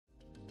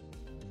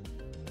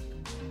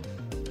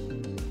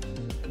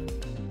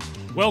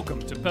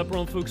Welcome to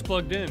Pepperell & Fuchs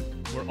Plugged In,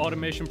 where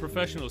automation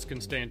professionals can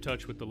stay in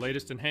touch with the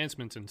latest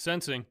enhancements in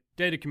sensing,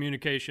 data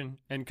communication,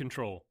 and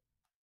control.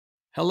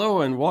 Hello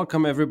and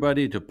welcome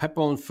everybody to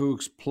Pepperell &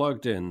 Fuchs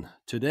Plugged In.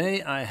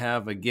 Today I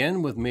have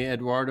again with me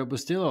Eduardo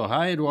Bustillo.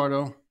 Hi,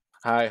 Eduardo.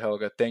 Hi,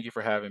 Helga. Thank you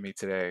for having me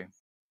today.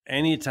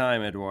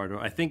 Anytime, Eduardo.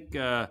 I think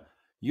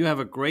you have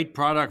a great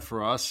product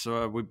for us.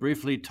 We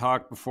briefly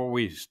talked before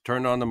we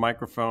turned on the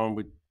microphone.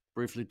 We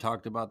briefly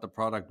talked about the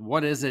product.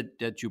 What is it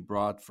that you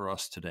brought for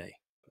us today?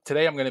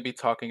 Today, I'm going to be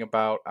talking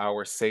about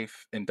our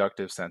safe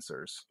inductive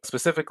sensors,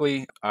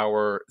 specifically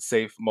our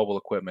safe mobile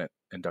equipment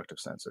inductive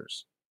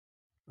sensors.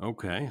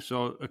 Okay,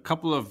 so a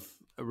couple of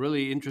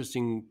really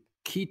interesting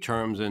key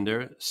terms in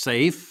there: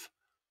 safe,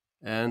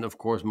 and of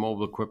course,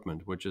 mobile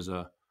equipment, which is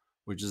a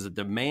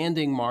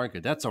demanding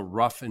market. That's a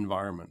rough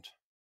environment.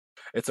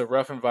 It's a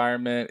rough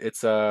environment.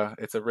 It's a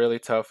really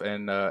tough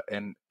and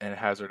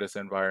hazardous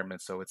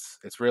environment. So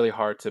it's really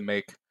hard to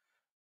make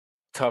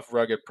tough,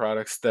 rugged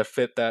products that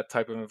fit that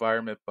type of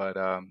environment. But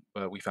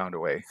we found a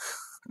way.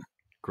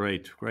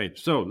 Great.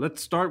 So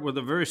let's start with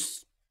a very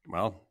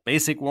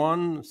basic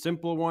one,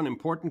 simple one,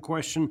 important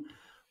question.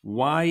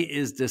 Why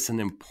is this an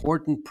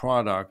important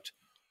product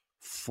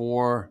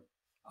for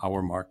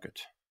our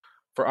market?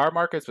 For our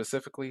market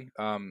specifically,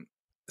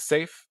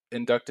 safe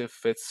inductive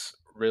fits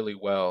really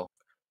well.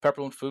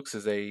 Pepperell & Fuchs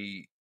is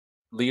a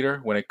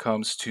leader when it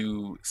comes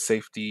to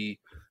safety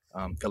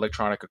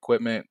electronic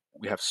equipment.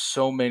 We have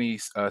so many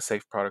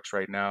safe products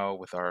right now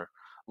with our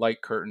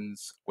light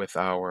curtains, with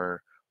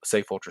our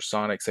safe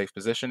ultrasonic, safe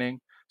positioning.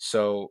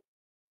 So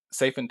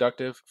safe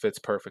inductive fits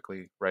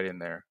perfectly right in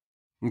there.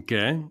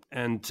 Okay.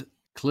 And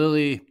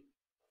clearly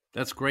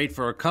that's great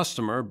for a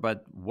customer,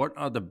 but what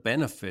are the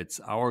benefits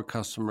our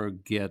customer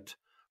get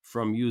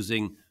from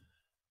using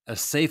a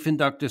safe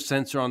inductive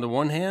sensor on the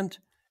one hand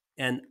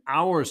and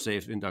our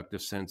safe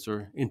inductive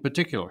sensor in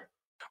particular?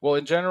 Well,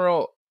 in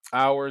general,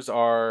 ours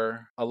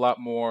are a lot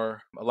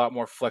more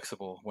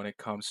flexible when it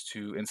comes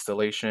to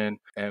installation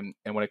and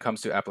when it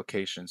comes to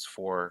applications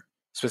for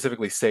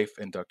specifically safe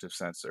inductive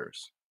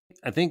sensors.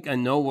 I think I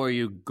know where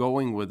you're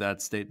going with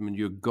that statement.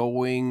 You're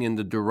going in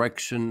the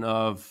direction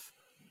of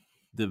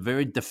the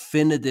very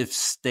definitive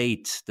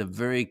state, the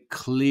very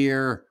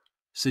clear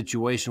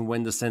situation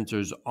when the sensor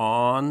is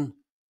on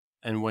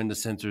and when the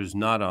sensor is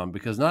not on,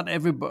 because not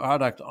every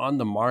product on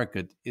the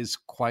market is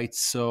quite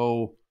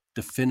so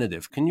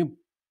definitive.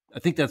 I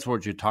think that's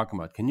what you're talking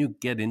about. Can you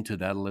get into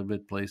that a little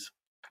bit, please?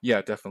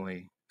 Yeah,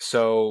 definitely.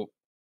 So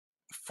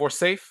for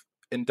safe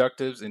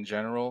inductives in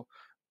general,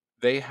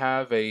 they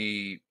have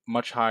a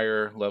much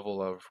higher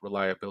level of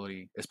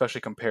reliability,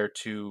 especially compared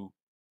to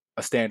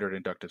a standard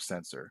inductive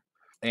sensor.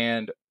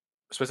 And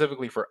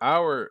specifically for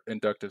our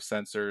inductive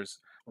sensors,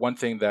 one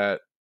thing that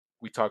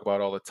we talk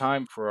about all the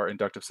time for our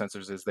inductive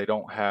sensors is they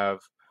don't have,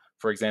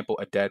 for example,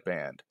 a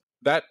deadband.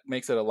 That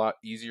makes it a lot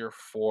easier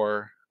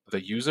for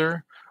the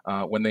user.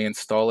 When they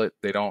install it,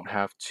 they don't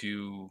have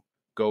to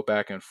go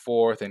back and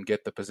forth and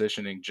get the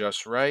positioning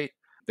just right.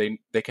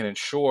 They can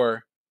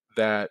ensure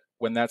that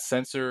when that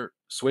sensor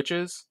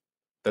switches,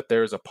 that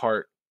there's a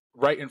part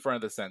right in front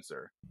of the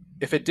sensor.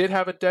 If it did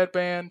have a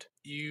deadband,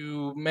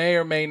 you may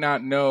or may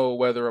not know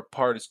whether a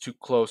part is too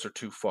close or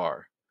too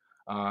far.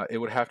 It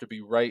would have to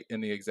be right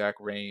in the exact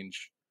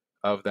range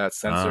of that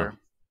sensor.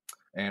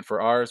 And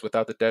for ours,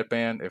 without the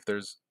deadband,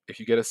 if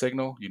you get a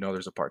signal, you know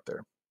there's a part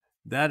there.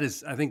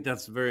 I think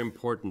that's very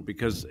important,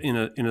 because in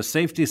a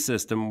safety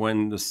system,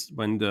 when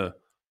the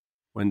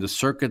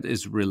circuit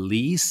is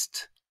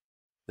released,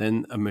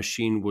 then a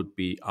machine would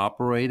be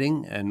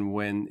operating, and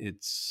when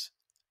it's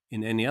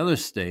in any other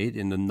state,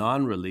 in the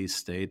non-release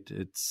state,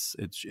 it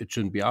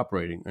shouldn't be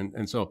operating.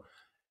 And so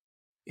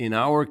in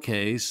our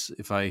case,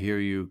 if I hear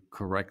you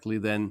correctly,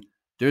 then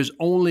there's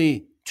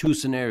only two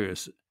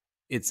scenarios.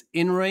 It's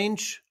in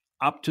range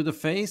up to the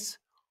face,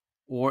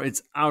 or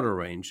it's out of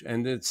range.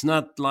 And it's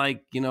not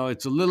like,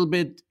 it's a little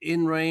bit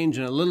in range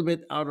and a little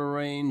bit out of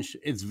range.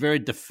 It's very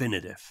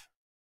definitive.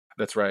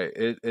 That's right.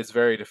 It's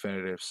very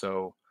definitive.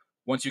 So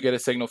once you get a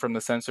signal from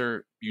the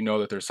sensor, you know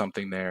that there's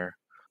something there.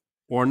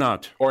 Or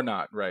not.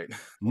 Right.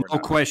 No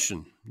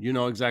question. You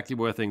know exactly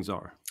where things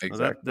are.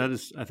 Exactly.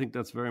 I think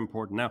that's very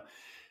important. Now,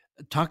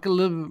 talk a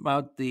little bit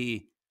about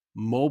the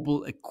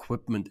mobile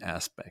equipment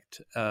aspect.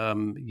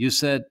 You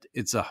said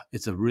it's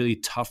a really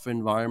tough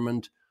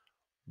environment.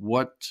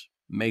 What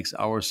makes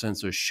our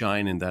sensor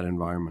shine in that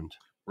environment?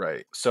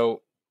 Right.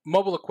 So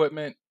mobile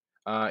equipment,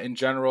 in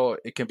general,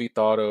 it can be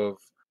thought of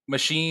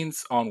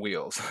machines on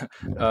wheels,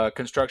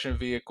 construction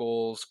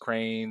vehicles,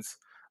 cranes,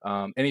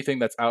 anything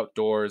that's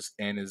outdoors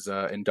and is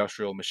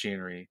industrial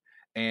machinery.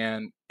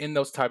 And in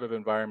those type of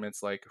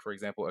environments, like, for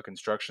example, a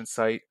construction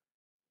site,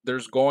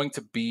 there's going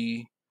to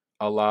be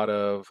a lot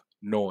of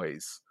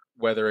noise,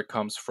 whether it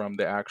comes from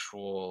the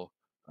actual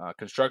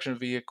construction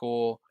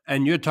vehicle.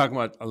 And you're talking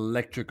about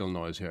electrical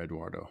noise here,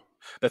 Eduardo.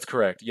 That's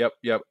correct.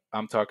 Yep.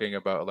 I'm talking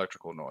about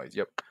electrical noise.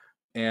 Yep.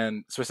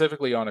 And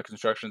specifically on a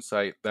construction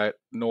site, that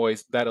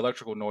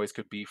electrical noise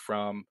could be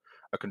from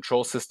a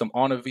control system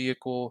on a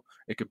vehicle.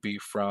 It could be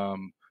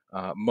from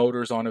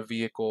motors on a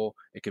vehicle.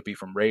 It could be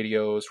from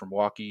radios, from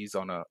walkies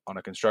on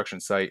a construction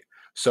site.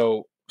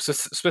 So,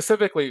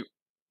 specifically,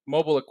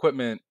 mobile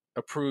equipment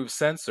approved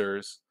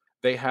sensors,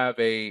 they have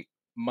a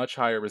much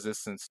higher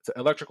resistance to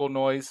electrical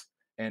noise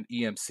and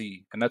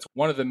EMC, and that's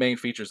one of the main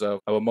features of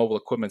a mobile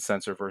equipment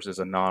sensor versus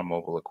a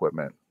non-mobile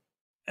equipment.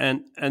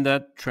 And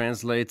that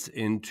translates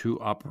into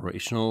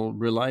operational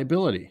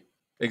reliability.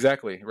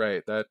 Exactly,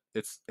 right. That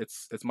it's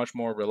much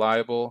more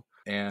reliable,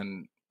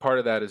 and part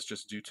of that is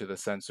just due to the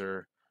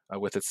sensor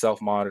with its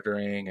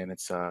self-monitoring and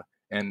its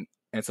and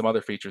some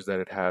other features that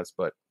it has.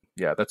 But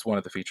yeah, that's one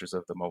of the features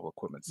of the mobile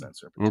equipment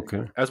sensor in Okay.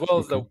 particular, as well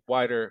as Okay. the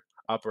wider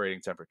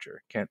operating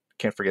temperature. Can't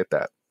forget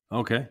that.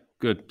 Okay.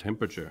 Good.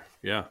 Temperature.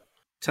 Yeah.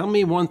 Tell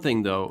me one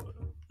thing though.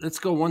 Let's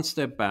go one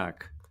step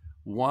back.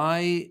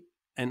 Why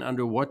and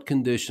under what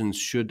conditions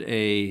should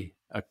a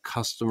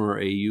customer,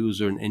 a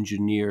user, an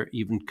engineer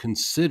even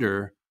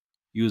consider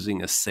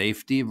using a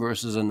safety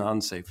versus a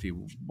non-safety?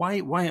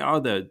 Why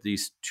are there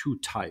these two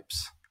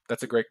types?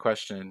 That's a great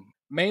question.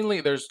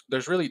 Mainly, there's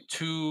really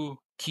two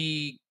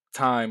key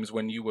times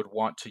when you would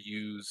want to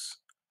use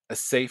a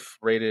safe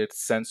rated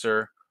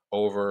sensor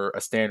over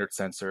a standard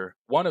sensor.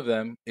 One of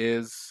them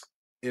is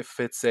if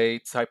it's a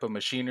type of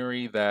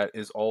machinery that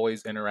is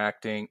always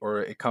interacting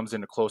or it comes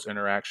into close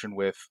interaction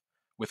with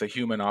a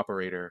human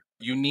operator.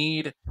 You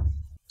need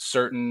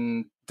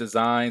certain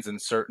designs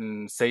and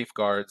certain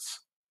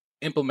safeguards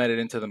implemented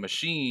into the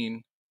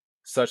machine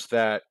such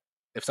that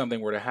if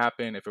something were to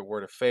happen, if it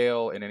were to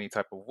fail in any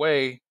type of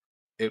way,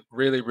 it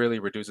really, really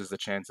reduces the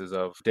chances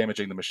of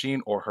damaging the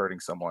machine or hurting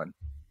someone.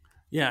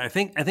 Yeah, I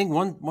think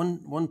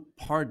one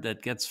part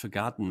that gets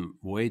forgotten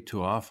way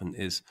too often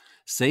is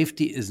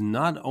safety is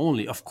not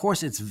only, of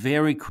course, it's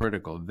very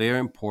critical, very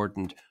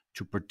important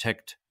to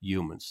protect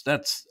humans.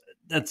 That's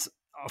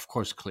of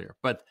course clear,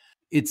 but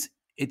it's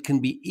it can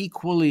be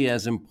equally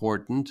as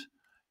important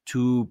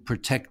to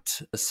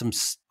protect some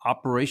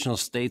operational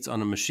states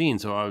on a machine.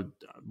 So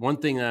one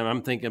thing that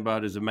I'm thinking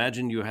about is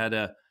imagine you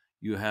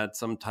had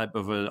some type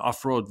of an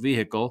off-road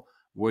vehicle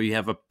where you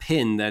have a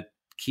pin that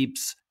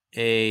keeps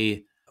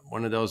a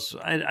one of those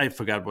I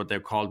forgot what they're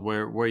called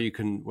where you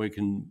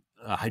can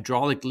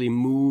hydraulically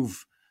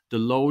move the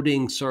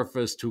loading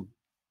surface to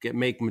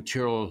make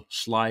material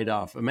slide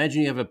off.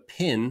 Imagine you have a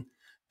pin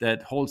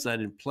that holds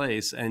that in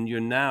place, and you're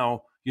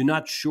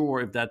not sure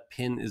if that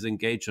pin is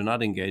engaged or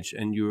not engaged,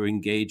 and you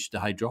engage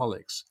the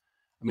hydraulics.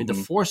 I mean, the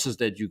Hmm. forces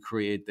that you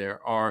create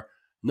there are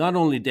not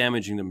only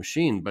damaging the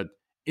machine, but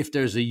if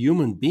there's a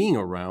human being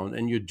around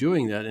and you're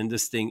doing that and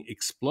this thing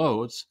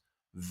explodes,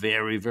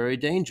 very, very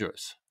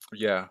dangerous.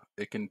 Yeah,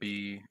 it can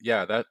be.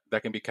 Yeah,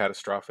 that can be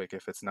catastrophic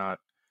if it's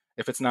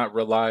not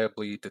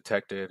reliably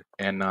detected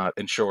and not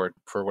insured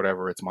for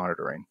whatever it's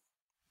monitoring.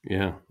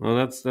 Yeah, well,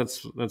 that's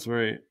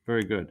very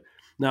very good.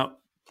 Now,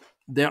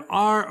 there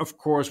are, of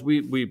course,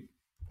 we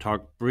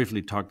talked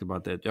briefly talked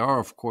about that. There are,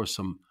 of course,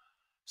 some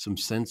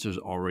sensors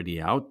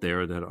already out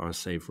there that are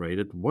safe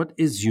rated. What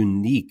is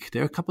unique?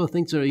 There are a couple of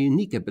things that are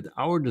unique about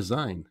our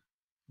design.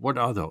 What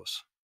are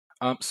those?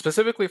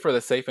 Specifically for the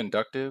safe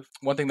inductive,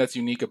 one thing that's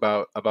unique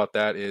about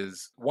that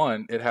is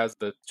one, it has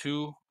the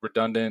two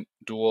redundant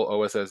dual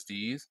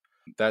OSSDs.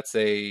 That's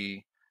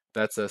a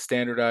that's a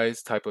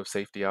standardized type of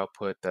safety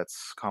output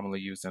that's commonly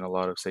used in a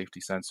lot of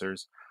safety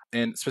sensors.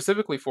 And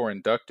specifically for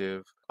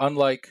inductive,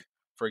 unlike,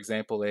 for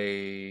example,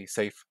 a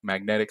safe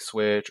magnetic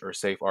switch or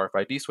safe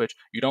RFID switch,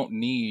 you don't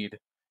need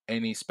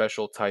any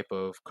special type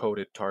of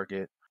coded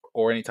target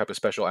or any type of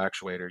special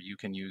actuator. You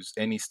can use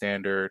any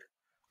standard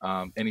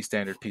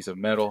piece of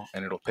metal,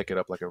 and it'll pick it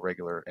up like a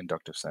regular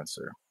inductive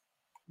sensor.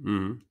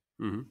 Hmm.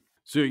 Hmm.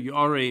 So you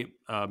already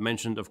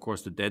mentioned, of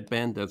course, the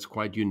deadband. That's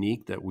quite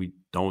unique that we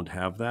don't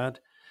have that.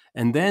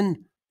 And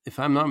then, if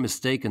I'm not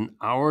mistaken,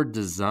 our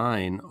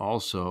design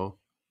also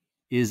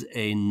is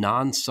a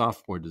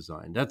non-software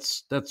design.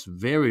 That's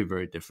very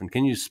very different.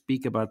 Can you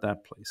speak about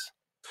that, please?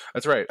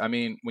 That's right. I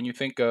mean, when you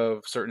think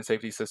of certain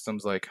safety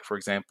systems, like for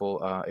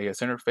example, AS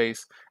interface,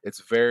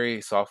 it's very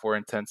software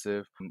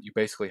intensive. You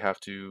basically have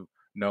to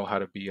know how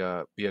to be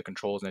a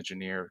controls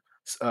engineer,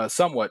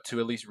 somewhat, to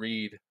at least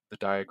read the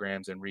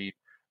diagrams and read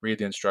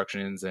the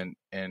instructions and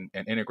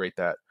integrate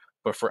that.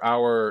 But for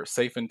our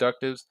safe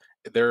inductives,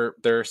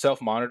 they're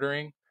self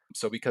monitoring.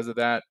 So because of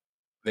that,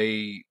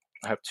 they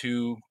have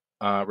two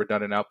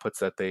redundant outputs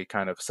that they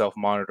kind of self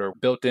monitor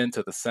built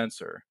into the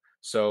sensor.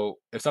 So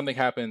if something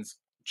happens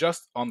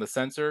just on the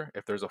sensor,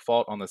 if there's a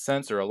fault on the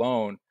sensor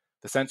alone,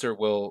 the sensor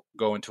will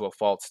go into a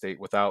fault state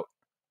without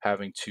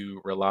having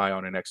to rely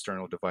on an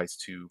external device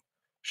to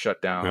shut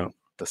Yeah. down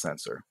the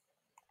sensor.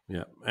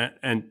 Yeah.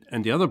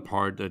 And the other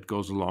part that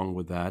goes along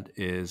with that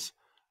is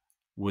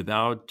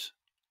without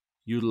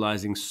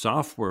utilizing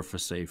software for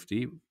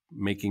safety,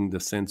 making the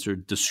sensor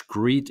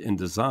discrete in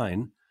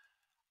design,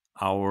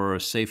 our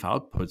safe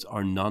outputs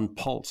are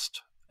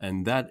non-pulsed.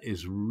 And that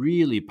is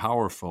really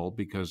powerful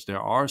because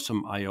there are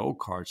some IO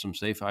cards, some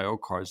safe IO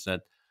cards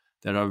that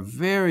are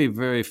very,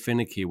 very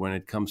finicky when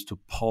it comes to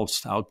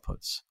pulsed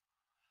outputs.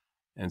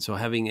 And so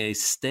having a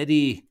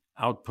steady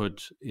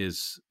output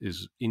is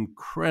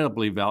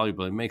incredibly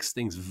valuable. It makes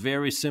things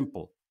very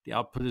simple. The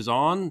output is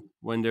on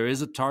when there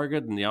is a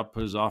target, and the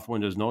output is off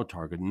when there's no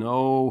target.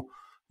 No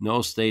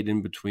state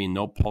in between,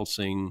 no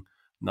pulsing,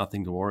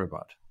 nothing to worry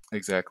about.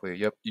 Exactly.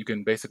 Yep. You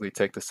can basically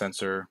take the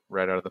sensor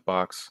right out of the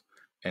box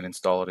and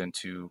install it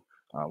into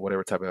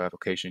whatever type of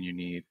application you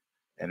need,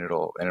 and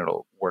it'll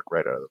work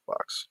right out of the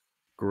box.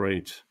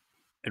 Great.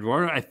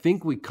 Eduardo, I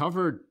think we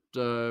covered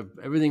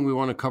everything we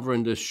want to cover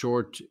in this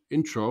short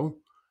intro.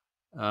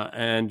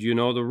 And you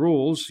know the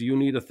rules. You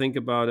need to think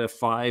about a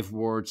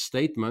 5-word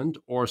statement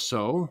or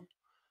so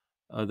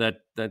that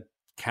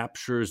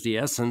captures the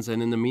essence.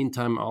 And in the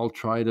meantime, I'll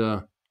try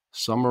to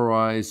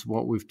summarize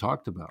what we've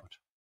talked about.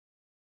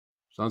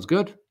 Sounds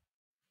good?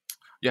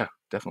 Yeah,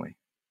 definitely.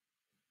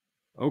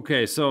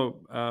 Okay,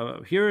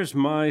 so here's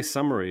my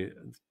summary.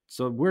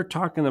 So we're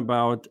talking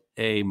about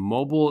a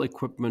mobile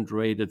equipment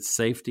rated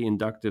safety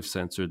inductive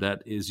sensor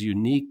that is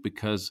unique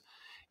because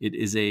it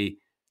is a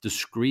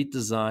discrete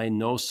design,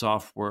 no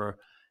software,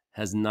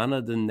 has none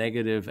of the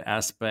negative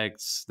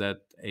aspects that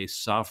a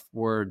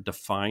software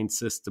defined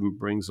system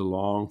brings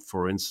along.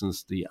 For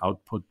instance, the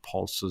output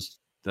pulses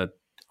that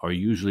are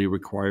usually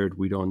required.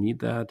 We don't need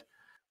that.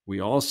 We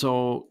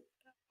also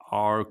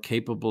are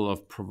capable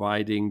of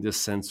providing this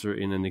sensor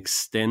in an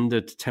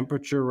extended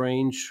temperature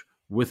range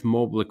with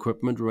mobile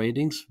equipment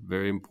ratings,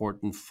 very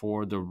important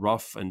for the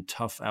rough and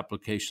tough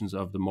applications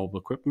of the mobile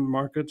equipment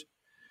market.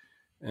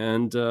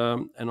 And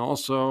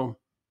also,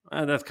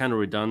 that's kind of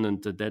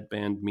redundant. The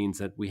deadband means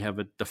that we have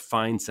a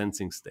defined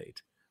sensing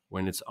state.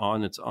 When it's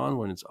on, it's on.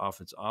 When it's off,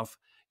 it's off.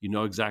 You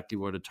know exactly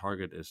where the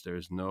target is.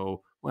 There's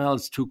no, well,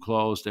 it's too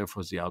close,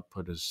 therefore the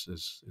output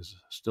is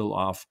still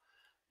off.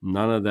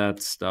 None of that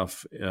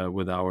stuff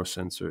with our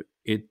sensor.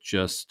 It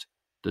just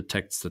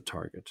detects the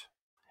target.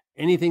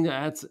 Anything to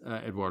add,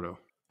 Eduardo?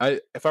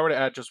 If I were to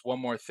add just one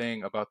more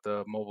thing about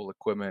the mobile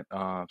equipment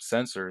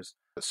sensors,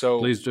 so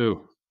please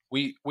do.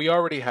 We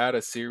already had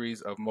a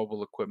series of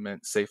mobile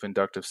equipment safe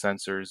inductive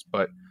sensors,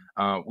 but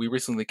we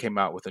recently came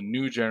out with a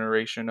new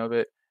generation of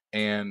it.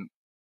 And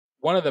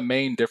one of the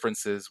main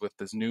differences with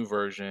this new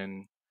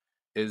version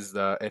is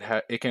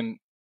it can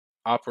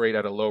operate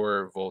at a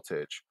lower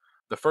voltage.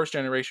 The first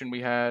generation we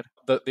had,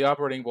 the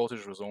operating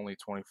voltage was only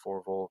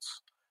 24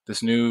 volts.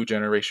 This new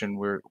generation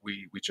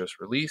we just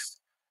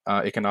released,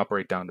 it can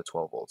operate down to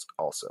 12 volts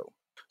also.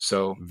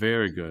 So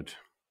very good.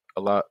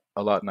 A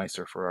lot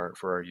nicer for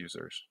our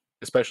users,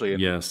 especially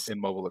in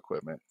mobile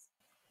equipment.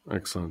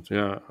 Excellent.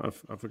 Yeah,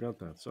 I forgot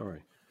that.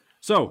 Sorry.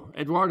 So,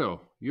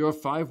 Eduardo, your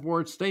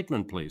 5-word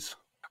statement, please.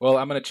 Well,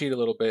 I'm going to cheat a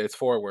little bit. It's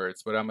 4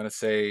 words, but I'm going to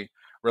say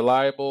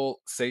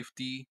reliable,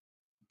 safety,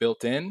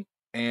 built in,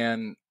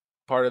 and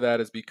part of that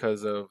is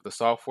because of the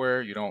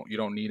software. You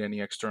don't need any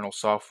external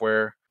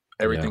software.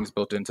 Everything's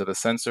built into the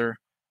sensor,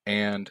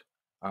 and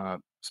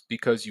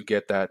because you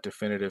get that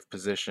definitive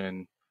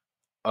position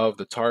of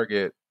the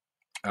target,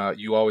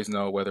 you always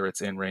know whether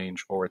it's in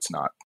range or it's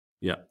not.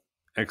 Yeah,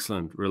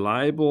 excellent.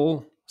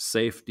 Reliable,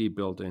 safety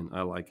built in.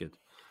 I like it.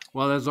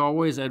 Well, as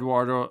always,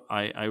 Eduardo,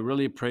 I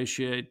really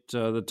appreciate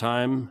the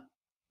time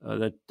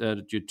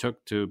that you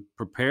took to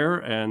prepare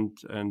and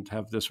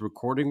have this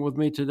recording with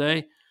me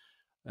today.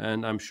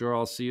 And I'm sure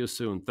I'll see you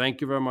soon. Thank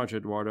you very much,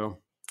 Eduardo.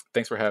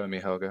 Thanks for having me,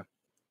 Helga.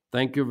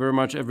 Thank you very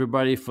much,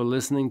 everybody, for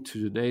listening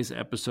to today's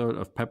episode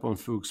of Pepper and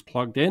Fuchs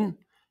Plugged In.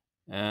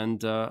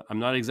 And I'm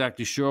not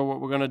exactly sure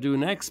what we're going to do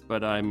next,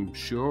 but I'm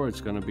sure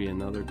it's going to be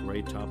another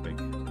great topic.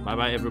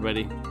 Bye-bye,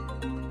 everybody.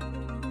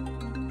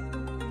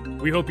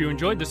 We hope you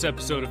enjoyed this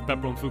episode of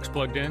Pepper and Fuchs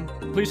Plugged In.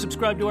 Please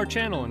subscribe to our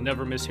channel and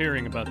never miss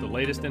hearing about the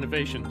latest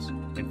innovations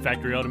in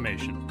factory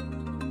automation.